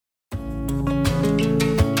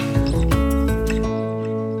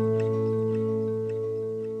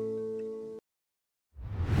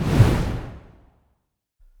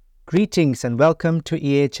Greetings and welcome to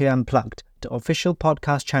EHA Unplugged, the official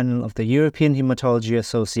podcast channel of the European Hematology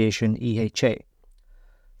Association EHA.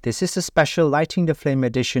 This is a special Lighting the Flame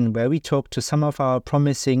edition where we talk to some of our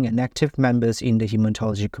promising and active members in the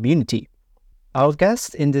hematology community. Our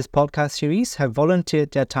guests in this podcast series have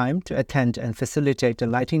volunteered their time to attend and facilitate the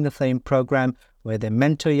Lighting the Flame program where they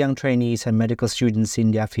mentor young trainees and medical students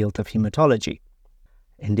in their field of hematology.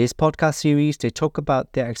 In this podcast series, they talk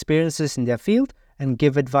about their experiences in their field and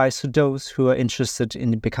give advice to those who are interested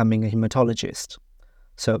in becoming a hematologist.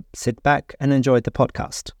 So sit back and enjoy the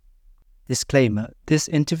podcast. Disclaimer: this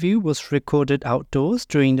interview was recorded outdoors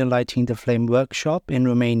during the Lighting the Flame workshop in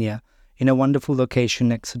Romania, in a wonderful location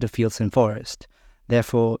next to the fields and forest.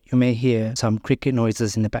 Therefore, you may hear some cricket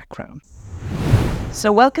noises in the background.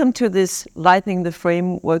 So welcome to this Lighting the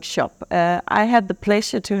Flame workshop. I had the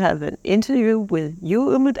pleasure to have an interview with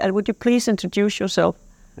you, Umut, and would you please introduce yourself?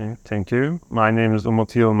 Thank you. My name is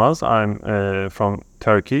Umut Yilmaz. I'm from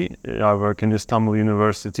Turkey. I work in Istanbul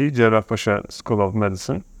University, Cerrahpaşa School of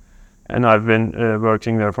Medicine, and I've been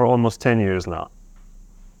working there for almost 10 years now.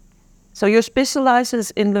 So you specialize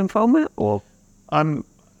in lymphoma? Well,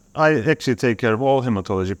 I actually take care of all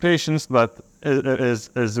hematology patients, but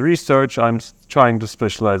as research, I'm trying to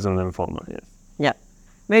specialize in lymphoma. Yes. Yeah.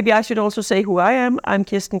 Maybe I should also say who I am. I'm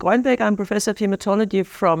Kirsten Grønbæk. I'm professor of hematology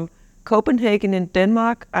from Copenhagen in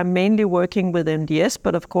Denmark. I'm mainly working with MDS,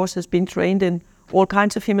 but of course has been trained in all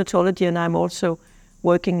kinds of hematology, and I'm also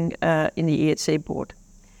working in the EHA board.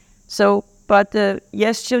 So,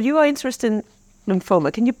 so you are interested in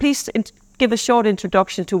lymphoma. Can you please give a short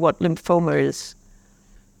introduction to what lymphoma is?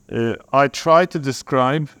 I try to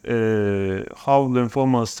describe how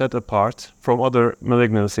lymphoma is set apart from other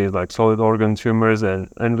malignancies like solid organ tumors and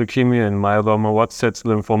leukemia and myeloma. What sets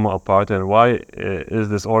lymphoma apart and why is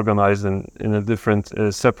this organized in a different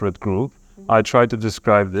separate group? I try to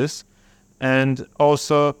describe this. And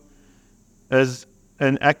also, as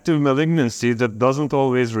an active malignancy that doesn't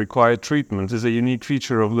always require treatment is a unique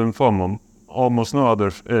feature of lymphoma. Almost no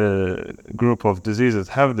other group of diseases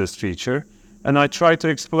have this feature. And I try to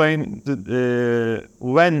explain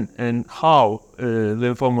when and how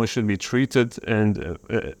lymphoma should be treated and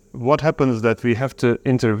what happens that we have to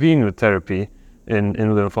intervene with therapy in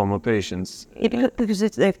lymphoma patients. Because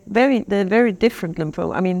they're very different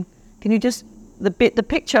lymphoma. I mean, can you just, the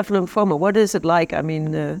picture of lymphoma, what is it like? I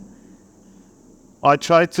mean... I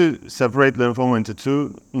try to separate lymphoma into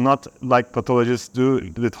two, not like pathologists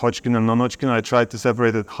do with Hodgkin and non-Hodgkin. I try to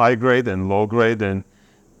separate it high grade and low grade, and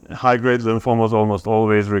high-grade lymphomas almost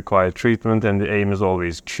always require treatment and the aim is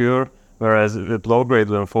always cure, whereas with low-grade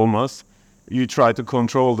lymphomas, you try to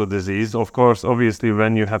control the disease. Of course, obviously,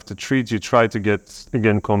 when you have to treat, you try to get,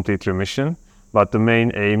 again, complete remission, but the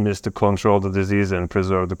main aim is to control the disease and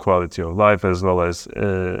preserve the quality of life as well as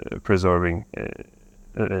preserving,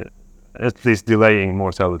 at least delaying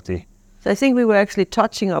mortality. So I think we were actually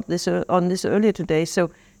touching on this earlier today. So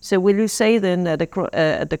will you say then that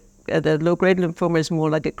the low-grade lymphoma is more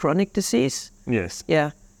like a chronic disease? Yes.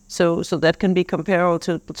 Yeah. So that can be comparable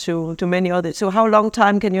to many others. So how long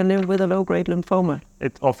time can you live with a low-grade lymphoma?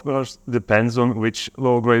 It of course depends on which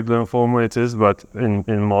low-grade lymphoma it is, but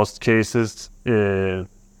in most cases, the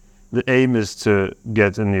aim is to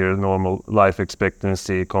get a near normal life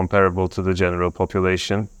expectancy comparable to the general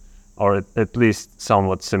population, or at least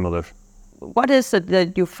somewhat similar. What is it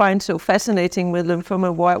that you find so fascinating with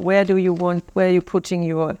lymphoma? Where are you putting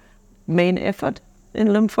your main effort in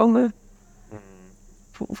lymphoma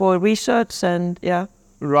for research and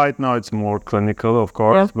Right now it's more clinical, of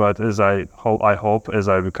course, but as I hope as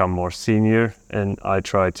I become more senior and I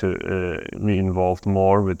try to be involved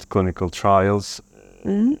more with clinical trials,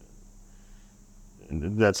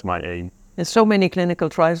 that's my aim. There's so many clinical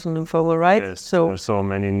trials in lymphoma, right? Yes, there's so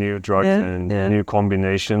many new drugs and new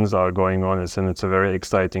combinations are going on, and it's a very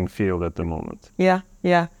exciting field at the moment. Yeah.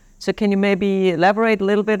 So can you maybe elaborate a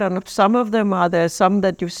little bit on some of them? Are there some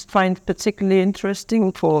that you find particularly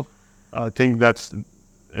interesting for? I think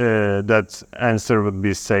that answer would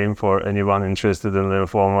be same for anyone interested in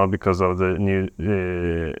lymphoma because of the new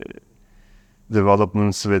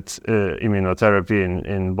developments with immunotherapy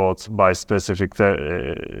in both bispecific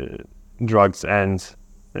drugs and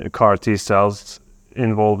CAR T cells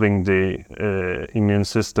involving the immune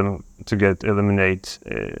system to eliminate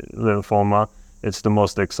lymphoma. It's the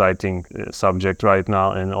most exciting subject right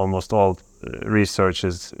now, and almost all research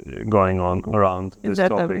is going on around this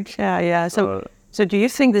topic. Yeah. So do you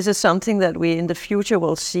think this is something that we in the future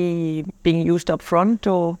will see being used up front,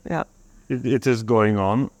 or It is going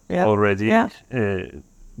on already.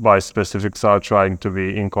 Bispecifics are trying to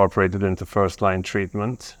be incorporated into first-line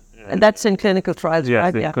treatment. And that's in clinical trials,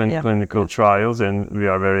 Yes, right? in clinical trials, and we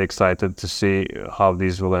are very excited to see how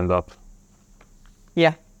these will end up.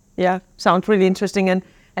 Yeah, sounds really interesting.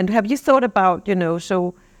 And have you thought about,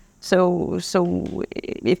 so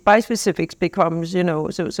if bispecifics becomes,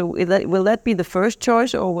 so will that be the first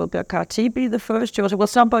choice, or will the CAR T be the first choice, or will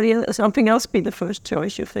something else be the first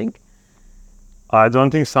choice, you think? I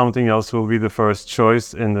don't think something else will be the first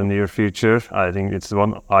choice in the near future. I think it's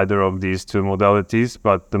either of these two modalities,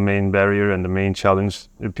 but the main barrier and the main challenge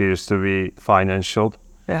appears to be financial.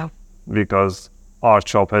 Yeah. Because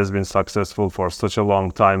R-CHOP has been successful for such a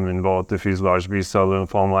long time in both diffuse large B-cell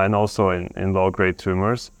lymphoma and also in low-grade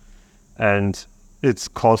tumors. And its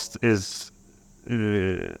cost is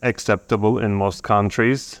acceptable in most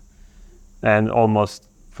countries. And almost,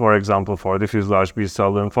 for example, for diffuse large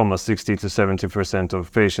B-cell lymphoma, 60 to 70%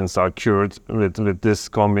 of patients are cured with this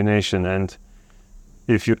combination. And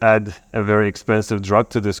if you add a very expensive drug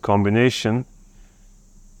to this combination,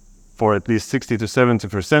 for at least 60 to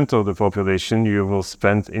 70% of the population, you will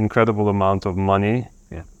spend incredible amount of money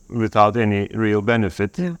without any real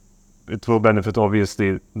benefit. Yeah. It will benefit,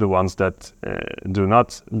 obviously, the ones that do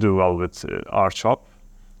not do well with R-CHOP.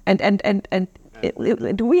 And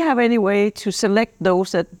do we have any way to select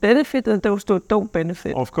those that benefit and those that don't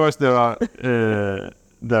benefit? Of course, there are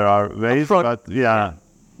ways, but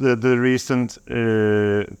the recent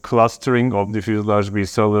clustering of diffuse large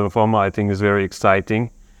B-cell lymphoma, I think, is very exciting.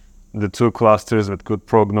 The two clusters with good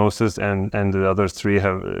prognosis and the other three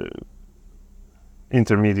have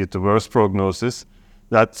intermediate to worse prognosis.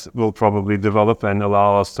 That will probably develop and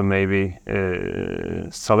allow us to maybe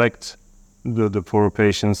select the poor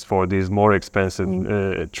patients for these more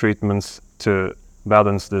expensive treatments to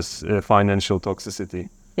balance this financial toxicity.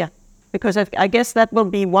 Yeah, because I guess that will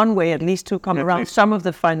be one way at least to come around some of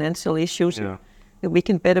the financial issues. Yeah. We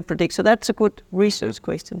can better predict. So that's a good research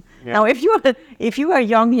question. Yeah. Now, if you are a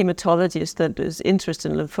young hematologist that is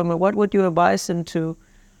interested in lymphoma, what would you advise them to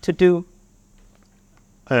do?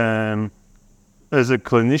 As a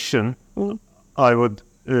clinician, I would.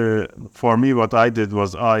 For me, what I did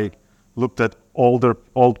was I looked at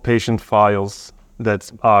old patient files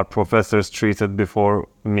that our professors treated before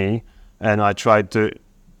me, and I tried to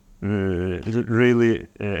really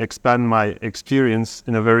expand my experience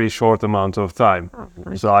in a very short amount of time. Oh,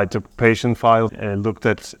 nice. So I took patient files and looked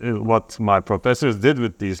at what my professors did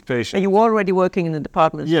with these patients. And you were already working in the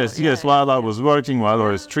department? Yes. While I was working, while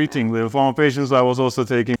I was treating lymphoma patients, I was also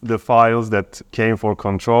taking the files that came for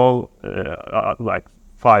control, like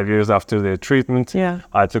 5 years after their treatment. Yeah.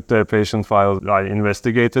 I took their patient files, I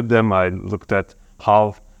investigated them, I looked at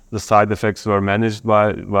how the side effects were managed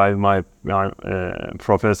by my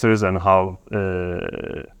professors and how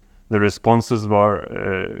the responses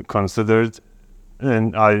were considered.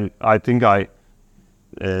 And I think I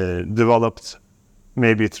developed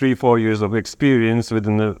maybe 3-4 years of experience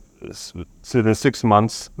within 6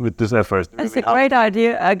 months with this effort. That's a great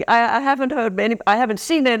idea. I haven't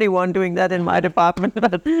seen anyone doing that in my department,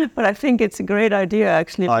 but I think it's a great idea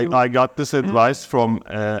actually. I got this advice from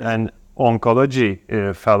an oncology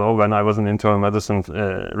fellow when I was an internal medicine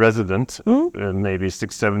resident, maybe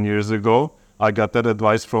 6-7 years ago. I got that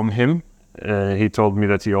advice from him. He told me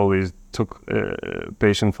that he always took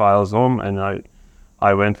patient files home, and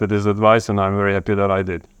I went with his advice, and I'm very happy that I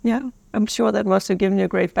did. Yeah, I'm sure that must have given you a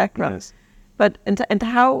great background. Yes. But and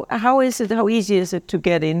how easy is it to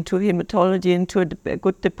get into hematology, into a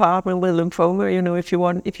good department with lymphoma?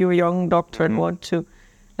 If you're a young doctor and want to,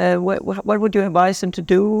 what would you advise them to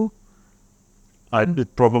do?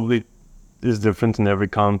 It probably is different in every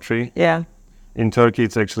country. Yeah. In Turkey,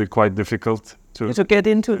 it's actually quite difficult to get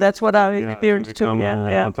into. That's what I experienced too. Become a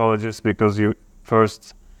hematologist, because you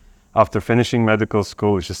first, after finishing medical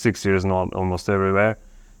school, which is 6 years almost everywhere,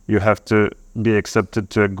 you have to be accepted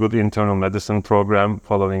to a good internal medicine program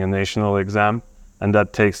following a national exam, and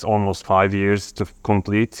that takes almost 5 years to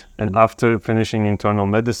complete. And after finishing internal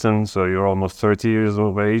medicine, so you're almost 30 years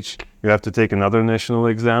of age, you have to take another national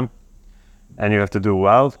exam. And you have to do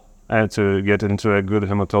well and to get into a good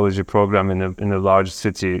hematology program in a large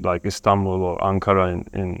city like Istanbul or Ankara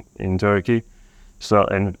in Turkey. So,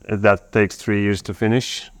 and that takes 3 years to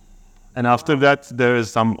finish. And after that, there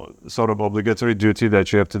is some sort of obligatory duty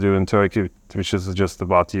that you have to do in Turkey, which is just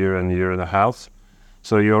about a year and a half.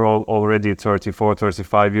 So you're already 34,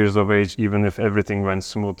 35 years of age, even if everything went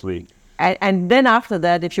smoothly. And then after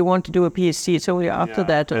that, if you want to do a PhD, it's only after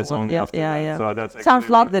that. It's only after that. So that's sounds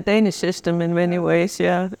like the Danish system in many ways.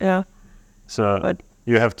 Yeah. So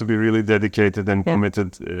you have to be really dedicated and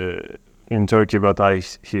committed in Turkey. But I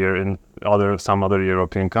hear in some other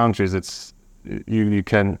European countries, it's you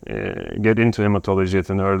can get into hematology at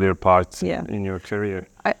an earlier part Yeah. in your career.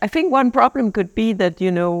 I think one problem could be that,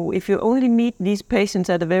 if you only meet these patients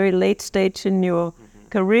at a very late stage in your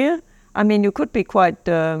career, I mean, you could be quite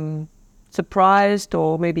surprised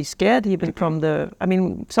or maybe scared even from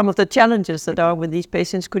some of the challenges that are with these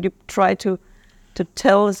patients. Could you try to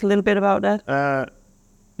tell us a little bit about that?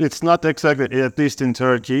 It's not exactly, at least in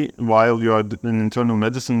Turkey, while you are an internal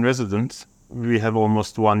medicine resident, we have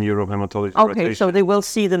almost 1 year of hematology Okay, rotation. so they will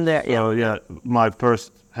see them there. So my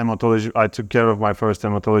first hematology, I took care of my first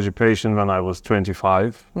hematology patient when I was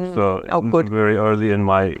 25. So good. very early in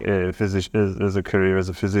my as a career as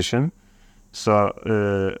a physician. So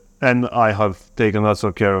and I have taken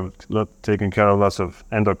taken care of lots of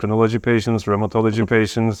endocrinology patients, rheumatology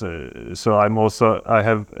patients. So I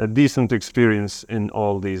have a decent experience in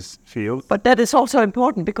all these fields. But that is also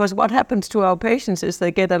important, because what happens to our patients is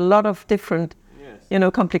they get a lot of different,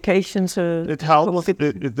 complications. It helps.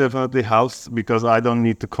 It definitely helps, because I don't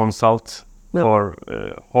need to consult for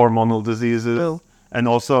hormonal diseases. No. And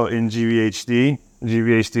also in GVHD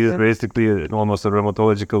is basically almost a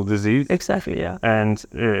rheumatological disease. Exactly, yeah. And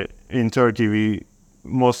in Turkey,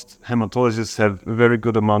 most hematologists have a very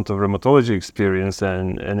good amount of rheumatology experience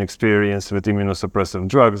and experience with immunosuppressive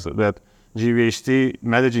drugs. That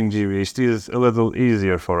managing GVHD is a little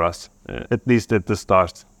easier for us, at least at the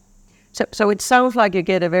start. So it sounds like you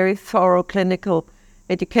get a very thorough clinical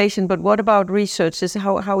education, but what about research?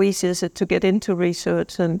 How easy is it to get into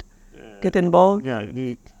research and get involved?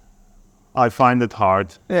 Yeah, I find it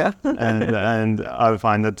hard. Yeah. and I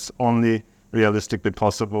find it's only realistically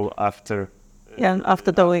possible after.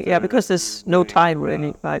 Because there's no time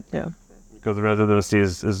really, right? Yeah. Because residency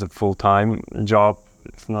is a full-time job.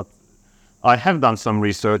 It's not. I have done some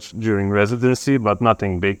research during residency, but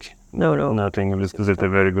nothing big. No. Nothing with a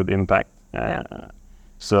very good impact.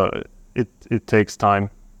 So it takes time.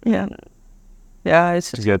 Yeah. Yeah,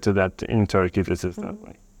 it's to get to that in Turkey. This is that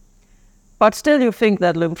way. But still, you think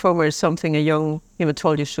that lymphoma is something a young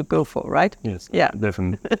hematologist should go for, right? Yes. Yeah.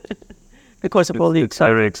 Definitely. Because of all the It's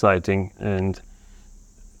very exciting, and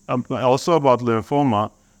also about lymphoma.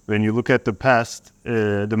 When you look at the past,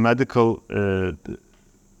 the medical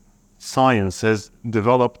science has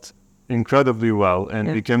developed incredibly well,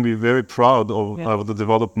 and we can be very proud of the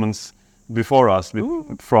developments before us,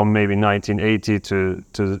 from maybe 1980 to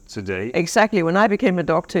today. Exactly. When I became a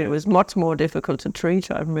doctor, it was much more difficult to treat,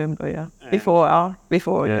 I remember,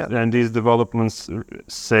 Before. And these developments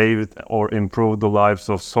saved or improved the lives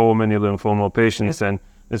of so many lymphoma patients, and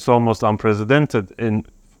it's almost unprecedented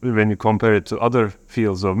when you compare it to other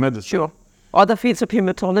fields of medicine. Sure. Other fields of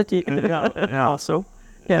hematology also.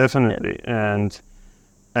 Yeah. Definitely. And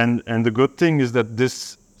the good thing is that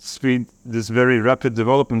this very rapid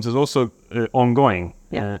development is also ongoing.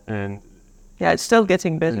 It's still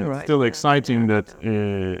getting better, right? It's still exciting that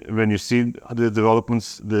when you see the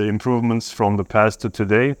developments, the improvements from the past to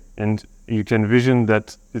today, and you can vision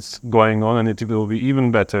that it's going on and it will be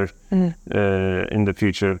even better in the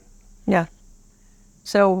future. Yeah.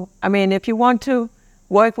 So, I mean, if you want to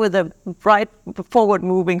work with a bright,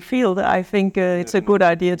 forward-moving field, I think it's a good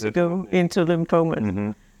idea to go into lymphoma.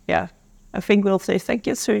 Mm-hmm. Yeah. I think we'll say thank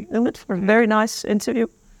you, Sir Umut, for a very nice interview.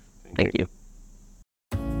 Thank you.